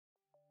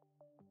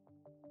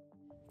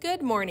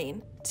Good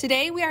morning.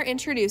 Today we are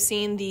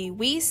introducing the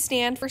We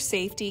Stand for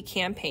Safety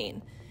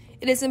campaign.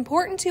 It is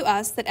important to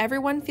us that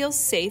everyone feels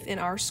safe in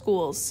our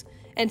schools,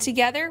 and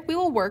together we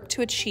will work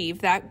to achieve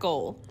that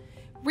goal.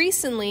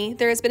 Recently,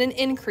 there has been an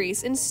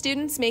increase in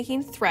students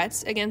making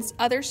threats against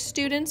other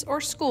students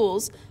or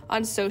schools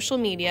on social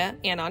media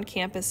and on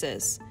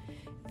campuses.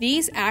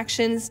 These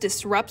actions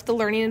disrupt the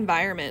learning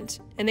environment,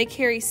 and they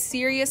carry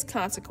serious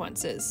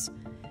consequences.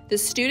 The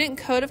Student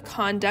Code of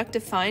Conduct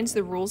defines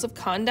the rules of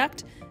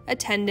conduct,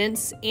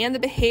 attendance, and the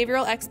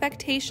behavioral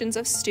expectations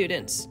of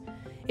students.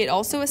 It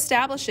also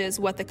establishes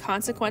what the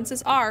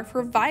consequences are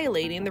for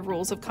violating the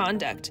rules of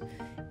conduct.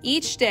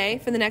 Each day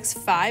for the next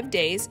 5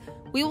 days,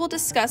 we will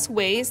discuss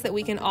ways that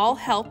we can all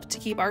help to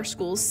keep our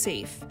schools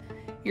safe.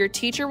 Your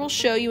teacher will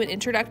show you an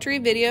introductory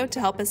video to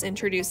help us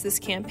introduce this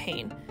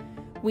campaign.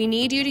 We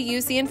need you to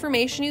use the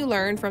information you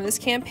learn from this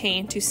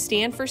campaign to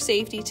stand for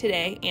safety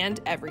today and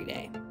every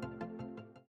day.